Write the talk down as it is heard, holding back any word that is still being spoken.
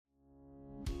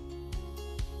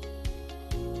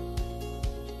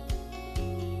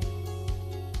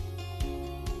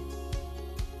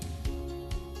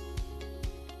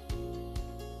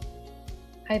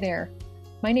Hi there.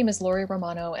 My name is Lori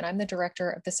Romano, and I'm the director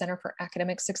of the Center for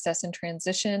Academic Success and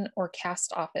Transition, or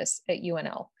CAST office at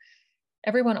UNL.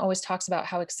 Everyone always talks about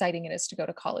how exciting it is to go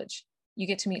to college. You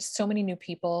get to meet so many new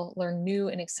people, learn new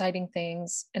and exciting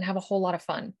things, and have a whole lot of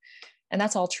fun. And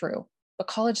that's all true. But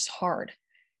college is hard.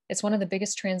 It's one of the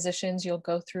biggest transitions you'll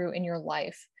go through in your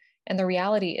life. And the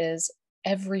reality is,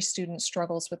 every student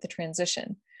struggles with the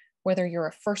transition, whether you're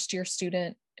a first-year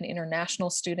student, an international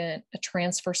student, a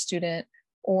transfer student,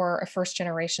 or a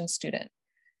first-generation student.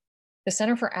 The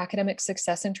Center for Academic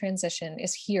Success and Transition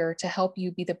is here to help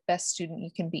you be the best student you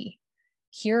can be.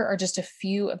 Here are just a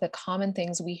few of the common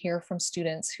things we hear from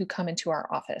students who come into our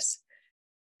office.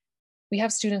 We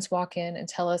have students walk in and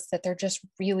tell us that they're just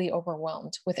really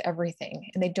overwhelmed with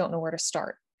everything and they don't know where to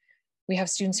start. We have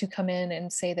students who come in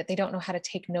and say that they don't know how to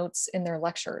take notes in their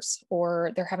lectures,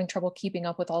 or they're having trouble keeping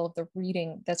up with all of the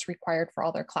reading that's required for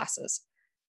all their classes.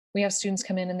 We have students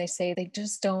come in and they say they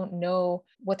just don't know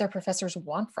what their professors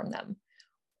want from them.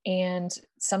 And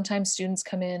sometimes students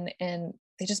come in and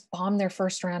they just bomb their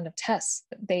first round of tests.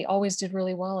 They always did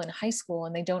really well in high school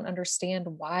and they don't understand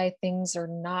why things are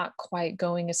not quite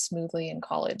going as smoothly in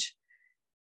college.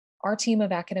 Our team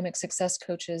of academic success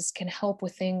coaches can help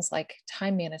with things like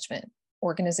time management,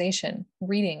 organization,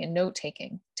 reading and note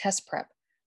taking, test prep,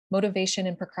 motivation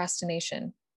and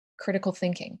procrastination, critical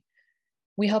thinking.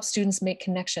 We help students make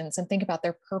connections and think about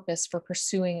their purpose for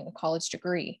pursuing a college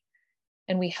degree.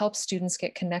 And we help students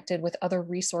get connected with other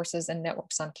resources and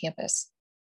networks on campus.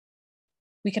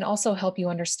 We can also help you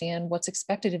understand what's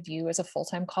expected of you as a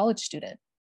full-time college student.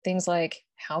 Things like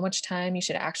how much time you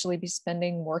should actually be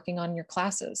spending working on your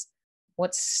classes,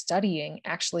 what studying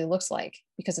actually looks like,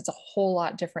 because it's a whole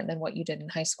lot different than what you did in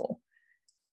high school.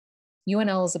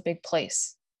 UNL is a big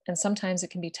place, and sometimes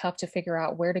it can be tough to figure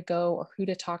out where to go or who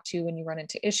to talk to when you run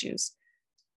into issues.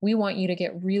 We want you to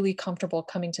get really comfortable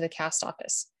coming to the CAST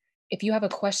office. If you have a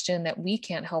question that we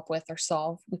can't help with or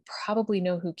solve, we probably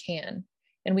know who can,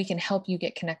 and we can help you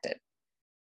get connected.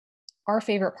 Our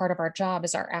favorite part of our job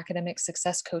is our academic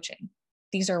success coaching.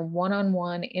 These are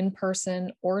one-on-one,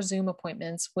 in-person, or Zoom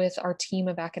appointments with our team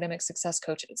of academic success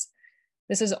coaches.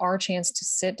 This is our chance to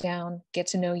sit down, get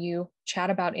to know you, chat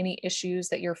about any issues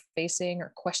that you're facing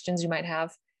or questions you might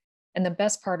have. And the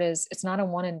best part is, it's not a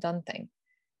one and done thing.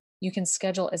 You can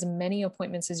schedule as many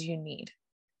appointments as you need.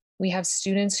 We have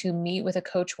students who meet with a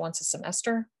coach once a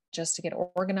semester just to get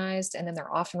organized, and then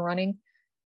they're off and running.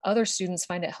 Other students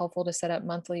find it helpful to set up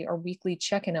monthly or weekly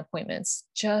check-in appointments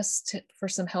for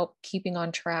some help keeping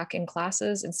on track in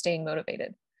classes and staying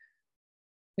motivated.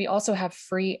 We also have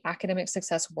free academic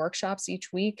success workshops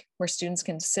each week where students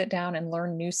can sit down and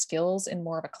learn new skills in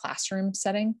more of a classroom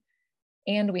setting.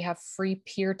 And we have free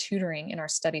peer tutoring in our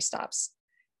study stops.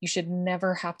 You should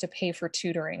never have to pay for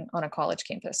tutoring on a college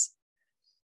campus.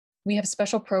 We have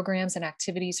special programs and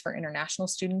activities for international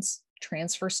students,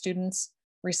 transfer students,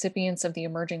 recipients of the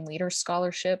Emerging Leaders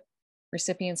Scholarship,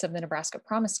 recipients of the Nebraska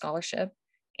Promise Scholarship,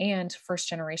 and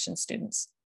first-generation students.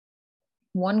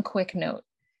 One quick note: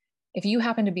 if you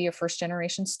happen to be a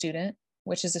first-generation student,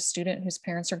 which is a student whose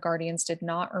parents or guardians did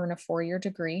not earn a 4-year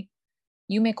degree,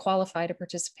 you may qualify to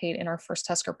participate in our First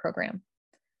Husker program.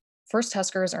 First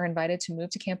Huskers are invited to move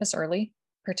to campus early,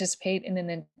 participate in an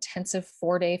intensive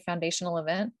 4-day foundational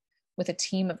event with a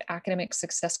team of academic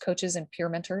success coaches and peer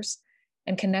mentors,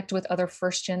 and connect with other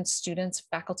first-gen students,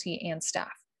 faculty, and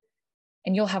staff.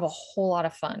 And you'll have a whole lot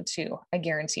of fun too, I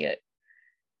guarantee it.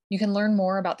 You can learn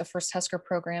more about the First Husker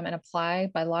program and apply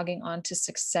by logging on to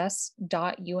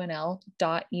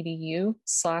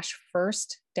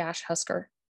success.unl.edu/first-husker.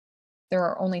 There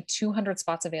are only 200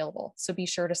 spots available, so be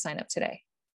sure to sign up today.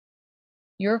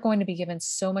 You're going to be given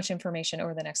so much information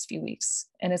over the next few weeks,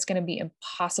 and it's going to be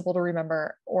impossible to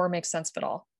remember or make sense of it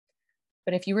all.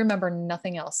 But if you remember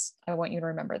nothing else, I want you to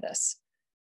remember this: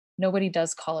 nobody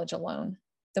does college alone.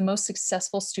 The most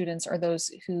successful students are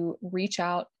those who reach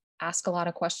out, ask a lot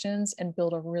of questions, and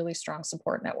build a really strong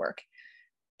support network.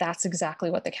 That's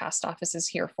exactly what the CAST office is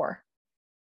here for.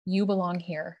 You belong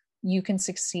here. You can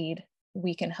succeed.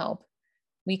 We can help.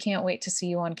 We can't wait to see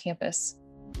you on campus.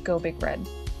 Go Big Red.